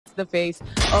the face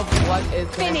of what is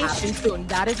going to happen soon.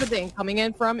 That is the thing. Coming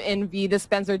in from Invy,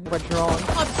 Dispenser withdrawn,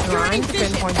 trying to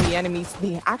pinpoint the enemies.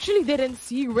 They actually didn't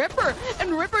see Ripper,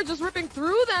 and Ripper just ripping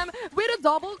through them with a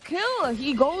double kill.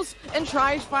 He goes and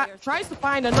tries to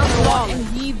find another one, and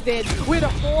he did with a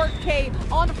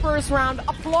 4K on the first round,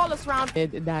 a flawless round.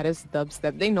 That is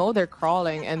DubsteP. They know they're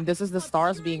crawling, and this is the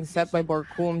stars being set by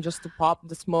BORKUM just to pop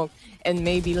the smoke and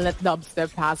maybe let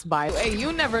DubsteP pass by. Hey,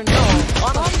 you never know.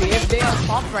 Honestly, if they are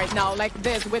popped right now like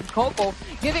this with Coco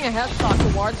giving a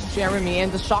headshot towards Jremy,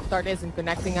 and the shock dart isn't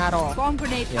connecting at all. Bomb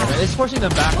grenade. Yeah, it's forcing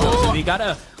them back though, so they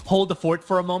gotta hold the fort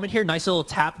for a moment here. Nice little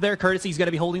tap there. Kurtesy's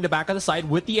gonna be holding the back of the side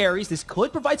with the Ares. This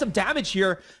could provide some damage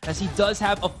here, as he does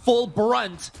have a full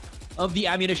brunt of the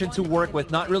ammunition to work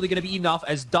with. Not really gonna be enough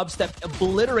as DubsteP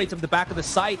obliterates him the back of the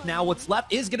site. Now what's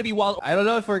left is gonna be wild. I don't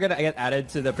know if we're gonna get added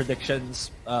to the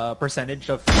predictions percentage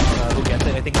of who gets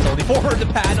it. I think it's only for the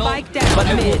panel. But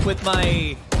I went with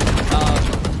my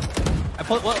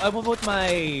I went with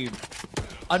my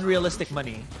unrealistic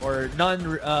money, or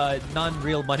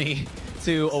non-real money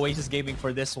to Oasis Gaming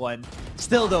for this one.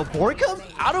 Still though, BORKUM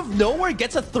out of nowhere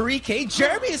gets a 3K.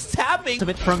 Jremy is tapping. A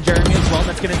bit from Jremy as well.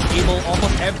 That's going to enable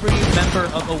almost every member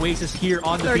of Oasis here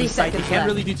on the B side. They can't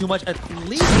really do too much. At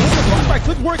least the blockfire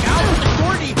could work out with the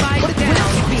shorty, but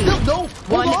it's still no.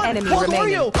 One enemy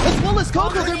remaining. Oreo as well as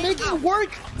Coco, they're making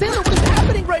work. Taylor, what is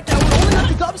happening right now? We're only on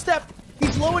the DubsteP.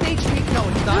 He's low in HP. No,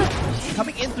 he's not.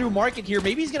 Coming in through Markyyy here.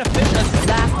 Maybe he's gonna fish us.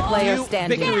 Last player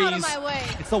standing. Victories. Get out of my way.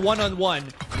 It's the one-on-one.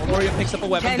 Oreo picks up a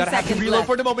weapon. 10 Gotta have to seconds reload left.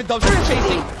 for the moment. DubsteP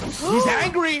chasing. He's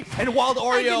angry. And Wild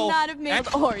Oreo. I could not have made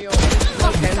Oreo.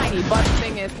 But the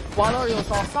thing is, Wild Oreo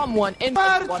saw someone in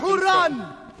run.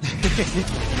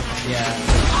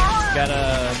 Yeah.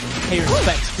 Gotta pay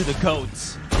respects to the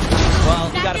goats.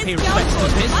 Well, you gotta pay respects to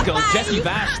his goat.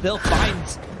 JessieVash still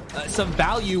finds some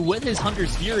value with his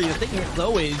Hunter's Fury. The thing here,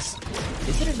 though, is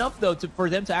it enough, though, for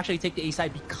them to actually take the A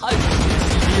side, because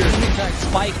here,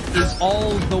 Spike is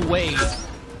all the way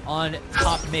on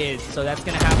top mid, so that's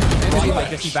going to have to be blocked by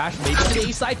JessieVash, maybe to the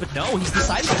A side, but no, he's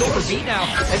decided to go for B now,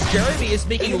 as Jremy is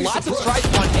making lots of strides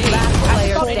on A.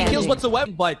 Hasn't got any kills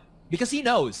whatsoever, but because he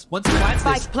knows, once he plants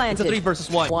this, it's a 3 versus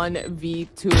 1.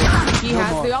 1v2. He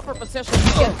has the upper position.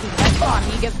 He gets the headshot.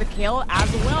 He gets the kill as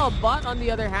well. But on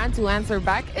the other hand, to answer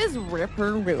back is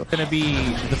Ripper. Gonna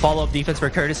be the follow-up defense for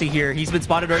Kurtesy here. He's been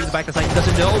spotted right in the back of the side. He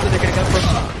doesn't know that they're gonna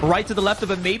come from right to the left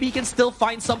of him. Maybe he can still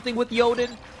find something with the Odin,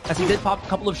 as he did pop a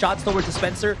couple of shots towards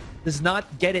Dispenser. Does not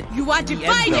get it. You want to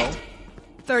find it?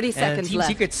 30 seconds and Team left.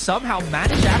 Secret somehow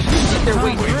managed to actually get their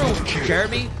way through.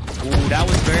 Jremy, ooh, that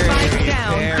was very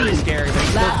scary. But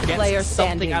he still gets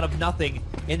something out of nothing.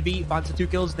 Invy finds the 2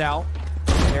 kills now.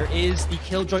 There is the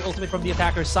Killjoy ultimate from the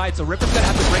attacker's side, so Ripper's gonna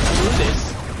have to break through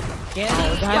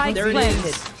this. There it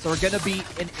is. So we're gonna be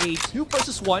in a 2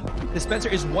 versus 1. Dispenser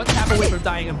is 1 tap away from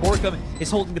dying, and BORKUM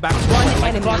is holding the back of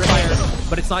the crossfire,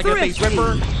 but it's not gonna face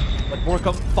Ripper. But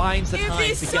BORKUM finds the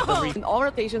time to get the read. And all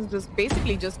rotations just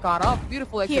basically just got off.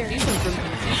 Beautiful execution from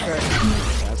Team Secret.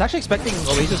 I was actually expecting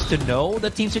Oasis to know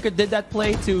that Team Secret did that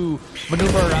play to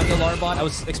maneuver around the alarm bot. I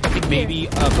was expecting maybe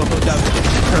Coco to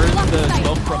turn the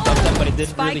smoke from DubsteP, but it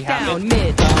didn't really happen.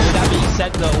 With that being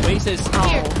said, the Oasis,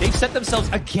 they've set themselves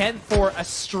again for a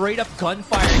straight-up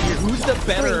gunfire here. Who's the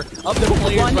better of the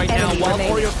players right now? While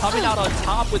Oreo coming out on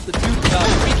top with the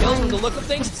 3 kills from the look of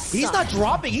things. He's not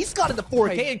dropping. He's got the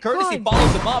 4K, and Kurtesy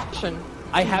follows him up.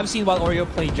 I have seen Wild Oreo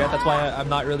play Jet, that's why I'm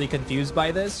not really confused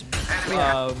by this.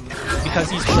 Because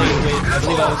he's played with, I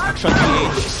believe that was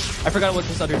Markyyy. I forgot what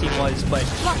this other team was, but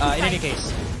in any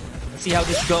case, let's see how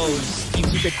this goes. Team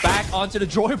Secret back onto the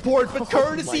drawing board, but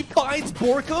Kurtesy finds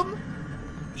BORKUM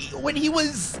when he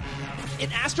was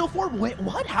in Astral form. Wait,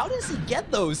 what? How does he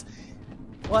get those?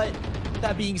 But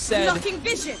that being said,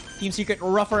 Team Secret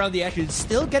rough around the edges,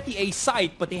 still get the A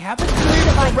site, but they haven't cleared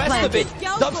up the rest of it.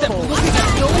 DubsteP looking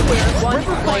at nowhere.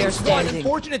 Ripper finds one,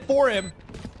 unfortunate for him.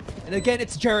 And again,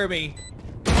 it's Jremy.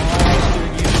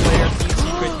 Team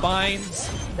Secret finds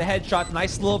the headshot,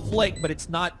 nice little flick, but it's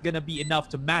not gonna be enough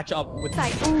to match up with.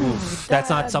 That's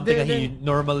not something that he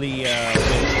normally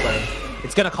wins, but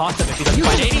it's gonna cost him if he doesn't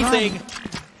find anything.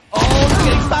 Oh, he's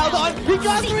getting styled on. He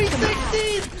got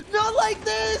 360s. Not like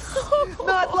this.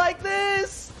 Not like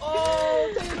this.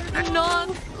 Oh, Taylor. Not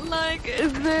like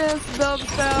this,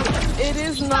 DubsteP. It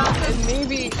is not, and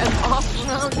maybe an off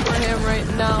round for him right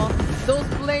now. Those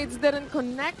blades didn't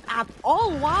connect at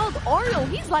all. Wild Oreo,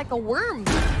 he's like a worm.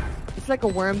 It's like a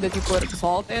worm that you put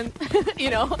salt in. You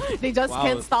know, they just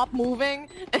can't stop moving.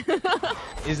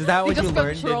 Is that what you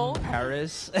learned in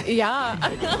Paris? Yeah.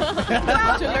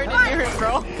 That's what you learned in Europe,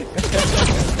 bro.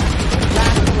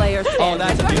 Last player standing. Oh,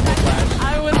 that's a beautiful flash.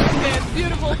 I will admit,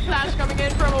 beautiful flash coming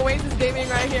in from Oasis Gaming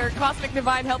right here. Cosmic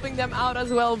Divide helping them out as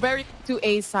well. Very to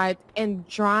A side and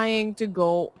trying to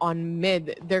go on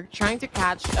mid. They're trying to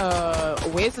catch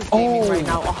Oasis Gaming right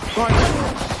now. Oh god,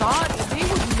 shot. They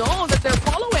would know that they're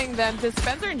following them.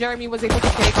 Dispenser and Jremy was able to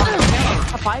take on a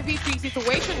 5v3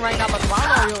 situation right now, but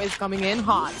VALORANT is coming in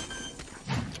hot.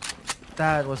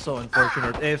 That was so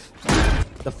unfortunate. If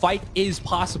the fight is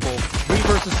possible, 3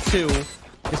 versus 2,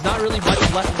 there's not really much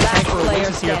left in the tank for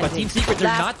Oasis here, but Team Secret, they're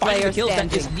not finding the kills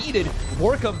that is needed.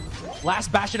 BORKUM,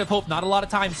 last bastion of hope, not a lot of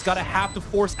time. He's gotta have to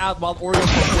force out Wild Oreo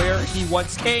from where he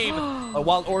once came.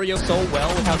 Wild Oreo so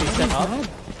well with how they set up.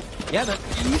 Yeah, but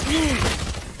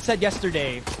said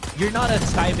yesterday, you're not a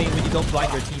Skybane when you don't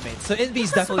blind your teammates. So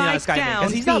Invy's definitely not a Skybane,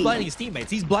 because he's not blinding his teammates,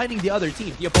 he's blinding the other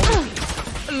team, the opponent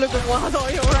team. Look at Wild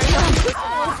Oreo right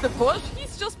now. Wants the push.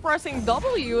 He's just pressing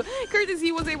W.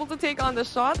 Kurtesy was able to take on the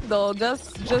shot though.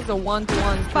 Just a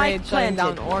 1-to-1 trade shutting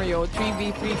down Oreo.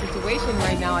 3v3 situation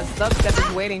right now as DubsteP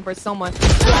is waiting for someone to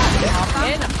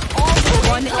in.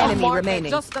 One enemy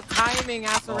remaining. Just the timing,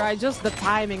 Azurai. Just the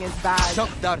timing is bad. Shock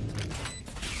dart.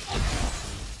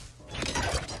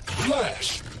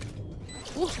 Flash.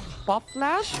 Ooh, pop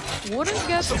flash wouldn't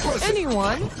get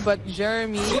anyone, but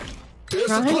Jremy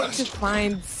trying to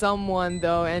find someone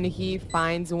though, and he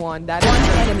finds one. That one is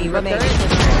enemy remaining.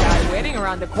 Guy waiting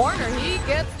around the corner. He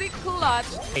gets the clutch.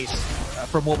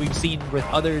 From what we've seen with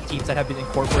other teams that have been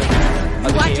incorporating the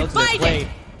KO to their play,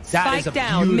 that is a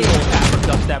beautiful pass from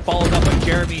DubsteP, followed up by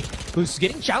Jremy, who's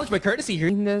getting challenged by Kurtesy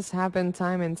here. This happened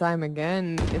time and time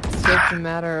again. It's just a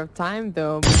matter of time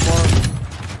though before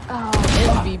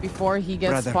Invy before he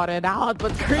gets spotted out,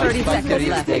 but 30 seconds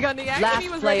left. Take on the action. He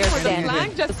was ready for the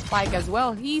flank, just spike as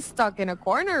well. He's stuck in a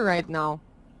corner right now.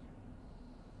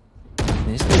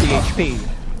 It's 30 HP.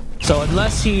 So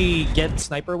unless he gets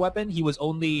sniper weapon, he was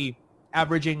only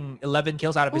averaging 11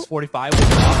 kills out of his 45.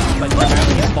 But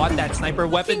he spot that sniper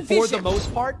weapon for the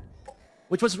most part,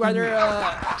 which was rather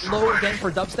low again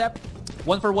for DubsteP.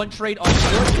 1-for-1 trade on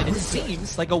short, and it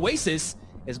seems like Oasis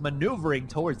is maneuvering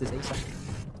towards this A side.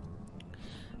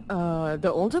 The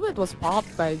ultimate was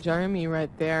popped by Jremy right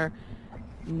there.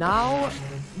 Now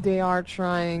they are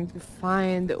trying to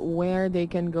find where they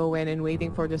can go in and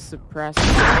waiting for the suppress.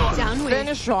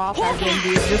 Finish off as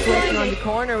Invy is just waiting on the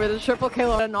corner with a triple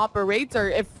kill on an operator.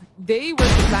 If they were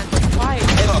to plant the spike,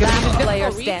 it's gonna be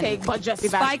a retake, but just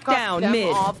spike down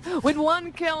mid. Off. With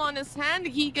 1 kill on his hand,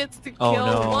 he gets to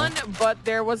kill one, but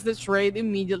there was this trade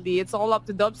immediately. It's all up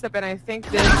to DubsteP, and I think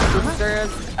this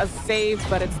deserves a save,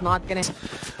 but it's not gonna.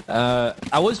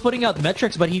 I was putting out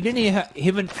metrics, but he didn't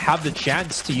even have the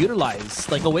chance to utilize.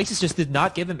 Like, Oasis just did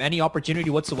not give him any opportunity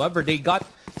whatsoever. They got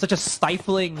such a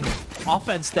stifling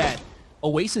offense that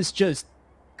Oasis just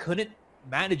couldn't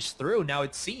manage through. Now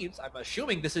it seems, I'm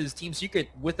assuming this is Team Secret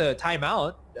with a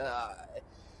timeout.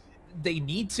 They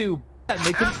need to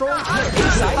mid control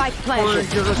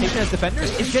for your rotation as defenders.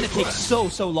 It's gonna take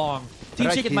so long. Team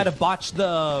Secret might have botched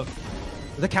the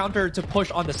counter to push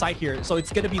on the side here, so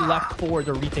it's gonna be left for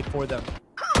the retake for them.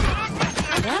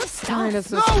 That's kind of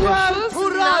suspicious.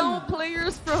 Now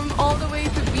players from all the way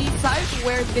to B side,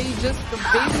 where they just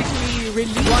basically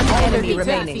release one all enemy the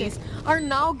remaining, are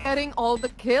now getting all the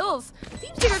kills.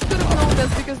 Team Secret could have known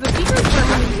this because the Secrets are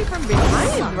coming from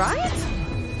behind, right?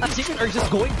 Secret are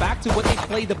just going back to what they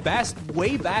play the best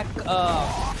way back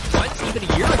once, even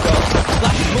a year ago.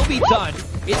 Flashes will be done.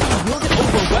 It will get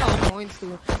overwhelmed. Going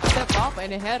to step up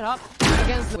and head up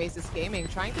against Oasis Gaming,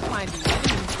 trying to find the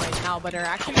enemies right now, but are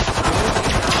actually on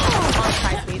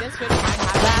side cadence.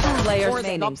 Last player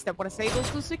remaining. DubsteP was able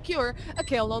to secure a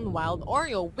kill on Wild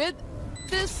Oreo. With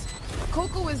this,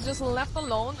 Coco is just left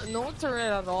alone, no turret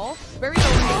at all, very low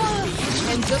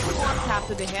HP, and just one tap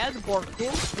to the head.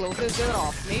 BORKUM closes it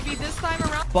off. Maybe this time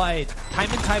around. But time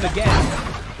and time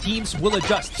again, teams will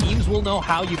adjust. Teams will know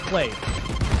how you play.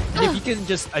 And if you can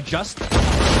just adjust to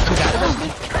that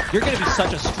adjustment, you're going to be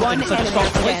such a strong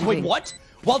place. Wait, what?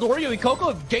 Wild Oreo and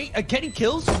Coco getting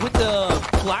kills with the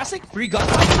classic free gun.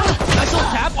 Nice little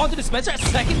tap onto Dispenser, a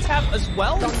second tap as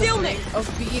well. The feeling of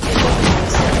being in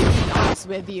the honest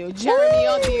with you.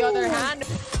 Jremy on the other hand.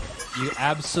 You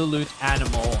absolute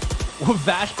animal.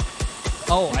 Vash.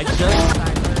 Oh, I just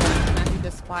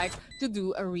the spike to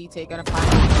do a retake on a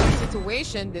 5v3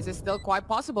 situation. This is still quite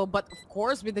possible, but of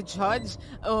course with the judge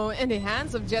in the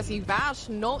hands of JessieVash,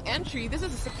 no entry. This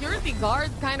is a security guard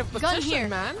kind of position,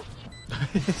 man.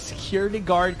 Security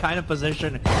guard kind of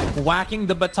position, whacking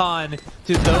the baton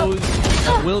to those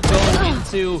that will go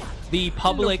into the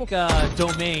public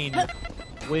domain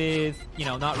with, you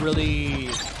know, not really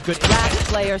good. Last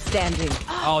player standing.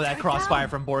 Oh, that crossfire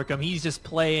from BORKUM. He's just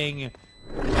playing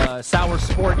sour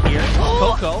sport here.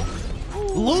 Coco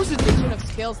loses the of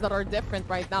skills that are different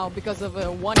right now because of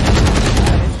one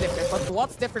that is different. But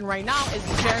what's different right now is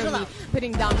Jremy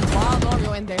putting down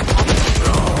VALORANT and they're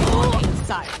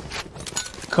inside.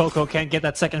 Coco can't get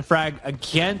that second frag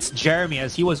against Jremy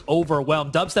as he was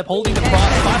overwhelmed. DubsteP holding the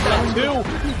cross, 5-2,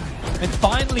 and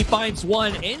finally finds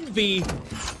one. Invy,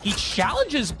 he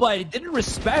challenges, but he didn't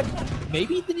respect.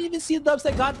 Maybe he didn't even see the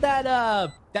DubsteP got that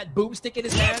that boomstick in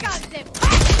his hands.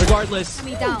 Regardless.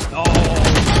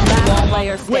 Last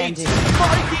player standing.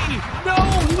 Markyyy! No!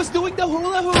 He was doing the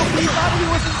hula hoop! He thought he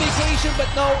was on vacation, but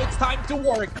no, it's time to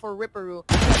work. For Ripper,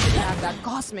 he have that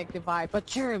cosmic divide, but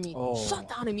Jremy shut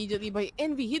down immediately by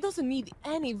Invy. He doesn't need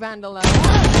any Vandal at all.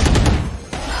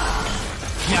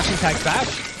 He actually tags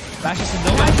Vash. Vash is in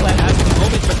no man's land as of the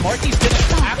moment, but Markkyy's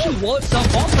gonna actually wall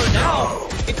himself off for now.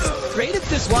 It's created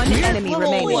this one weird enemy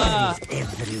little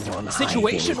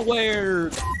situation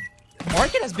where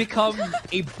Markyyy has become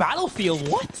a battlefield.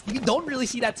 What? You don't really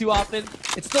see that too often.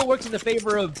 It still works in the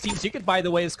favor of Team Secret, by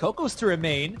the way, as Coco's to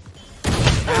remain.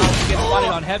 Now he gets spotted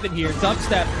on Heaven here.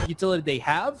 DubsteP utility they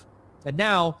have. And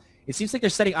now it seems like they're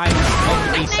setting eyes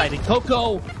on the A side. And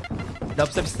Coco,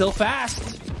 DubsteP still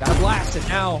fast. Got a blast. And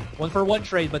now 1-for-1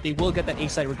 trade, but they will get that A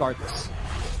side regardless.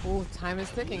 Oh, time is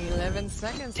ticking. 11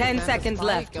 seconds. 10 seconds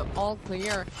left. All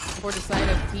clear for the side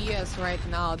of TS right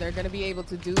now. They're going to be able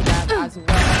to do that as well.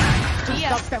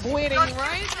 TS waiting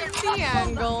right in the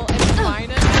angle and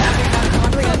finally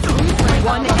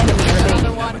one enemy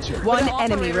remaining. One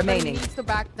enemy remaining. Needs to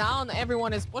back down.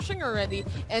 Everyone is pushing already,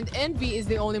 and Envy is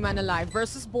the only man alive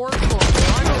versus BORKUM.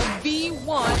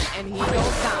 1v1, and he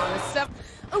goes down.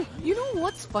 Oh, you know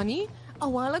what's funny? A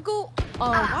while ago,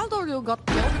 wardell got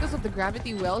killed because of the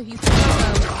gravity well. He's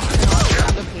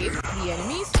cannot locate the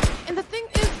enemies. And the thing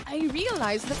is, I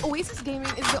realized that Oasis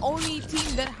Gaming is the only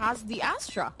team that has the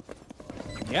Astra.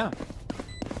 Yeah.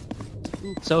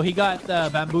 So he got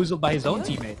bamboozled by his own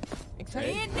teammate.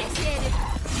 Exactly.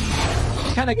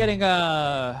 He's kind of getting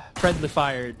friendly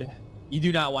fired. You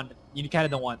do not want. You kind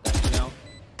of don't want that, you know.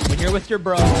 When you're with your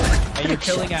bro and you're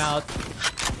chilling out,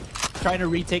 trying to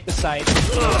retake the site.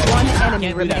 One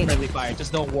enemy remaining. Friendly fire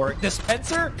just don't work.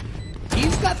 Dispenser,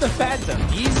 he's got the Phantom.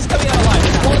 He's just coming out alive.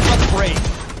 He's pulling on the break.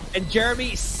 And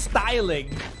Jremy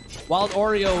styling. Wild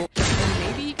Oreo.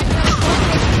 Maybe he can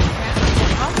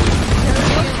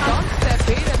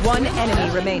one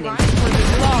enemy remaining.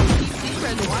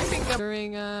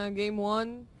 During game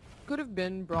 1, could have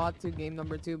been brought to game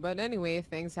number 2, but anyway,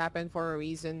 things happen for a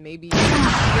reason. Maybe this is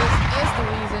the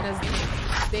reason as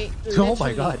they oh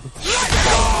my god.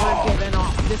 Were given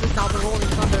off. This is now the Rolling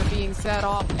Thunder being set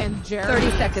off, and Jremy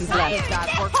 30 seconds left. That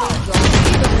for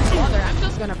I'm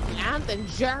just gonna plant, and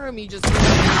Jremy just as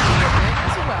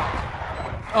well.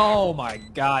 Oh my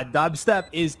god, DubsteP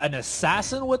is an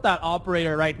assassin with that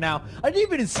operator right now. I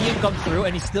didn't even see him come through,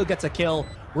 and he still gets a kill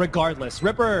regardless.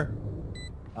 Ripper.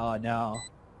 Oh no.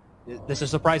 This is a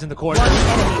surprise in the corner. One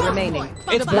enemy remaining.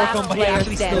 It's BORKUM, but he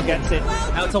actually still gets it.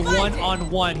 Now it's a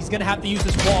 1-on-1. He's gonna have to use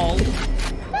this wall.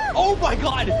 Oh my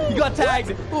god! He got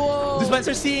tagged! Whoa.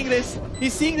 Dispenser seeing this.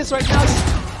 He's seeing this right now.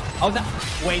 Oh,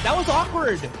 wait, that was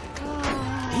awkward.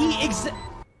 He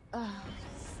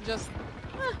just...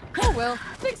 Oh well,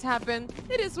 things happen.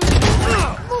 It is what it is.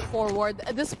 Move forward.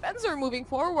 Dispenser moving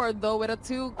forward though with a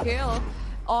 2-kill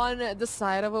on the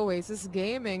side of Oasis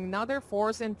Gaming. Now they're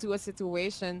forced into a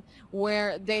situation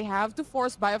where they have to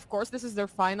force buy. Of course, this is their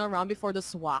final round before the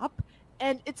swap.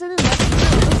 And it's an 11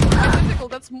 That's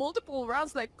difficult. That's multiple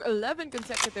rounds, like 11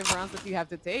 consecutive rounds that you have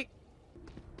to take.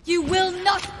 You will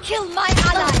not kill my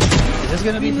ally! This is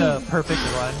going to be the perfect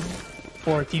run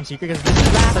for Team Secret because this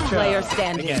is last such player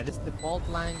standing. Again, it's the vault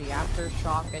line, the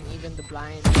aftershock, and even the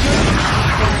blind. It's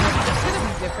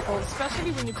gonna be difficult, especially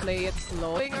when you play it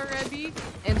slowing already,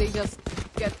 and they just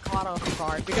get caught off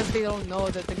guard because they don't know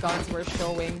that the guns were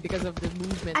showing because of the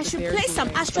movement. I should play some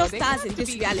Astro Stars in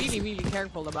this reality. Really, really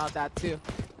careful about that too.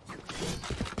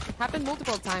 Happened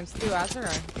multiple times too,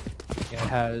 Azura. It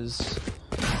has.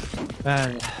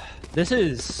 Man, this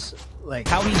is like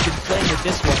how he's been playing with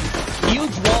this one.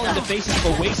 Huge wall in the faces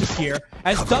of Oasis here,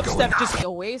 as DubsteP just...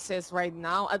 Oasis right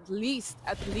now, at least,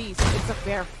 it's a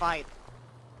fair fight.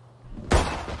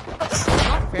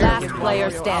 Not fair. Last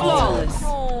player standing.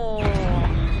 Oh.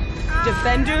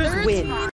 Defenders win.